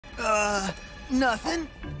Nothing.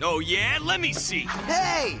 Oh yeah? Let me see.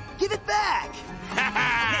 Hey, give it back!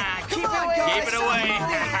 Keep it away.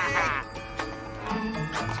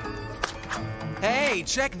 Hey,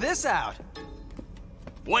 check this out.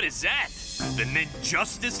 What is that? The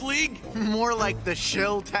Ninjustice League? More like the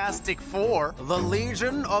Shelltastic Four. The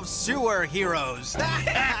Legion of Sewer Heroes. Well,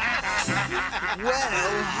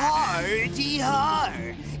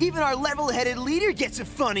 hardy-har. Even our level-headed leader gets a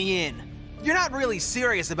funny in. You're not really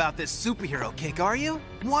serious about this superhero kick, are you?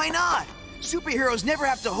 Why not? Superheroes never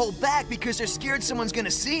have to hold back because they're scared someone's gonna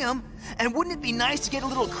see them. And wouldn't it be nice to get a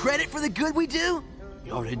little credit for the good we do?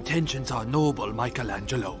 Your intentions are noble,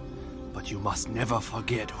 Michelangelo, but you must never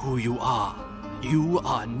forget who you are. You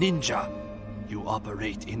are ninja. You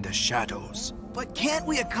operate in the shadows. But can't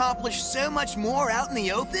we accomplish so much more out in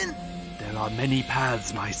the open? There are many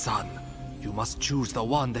paths, my son. You must choose the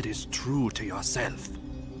one that is true to yourself.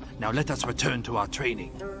 Now let us return to our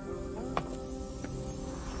training.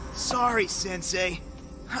 Sorry, Sensei.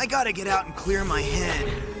 I gotta get out and clear my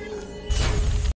head.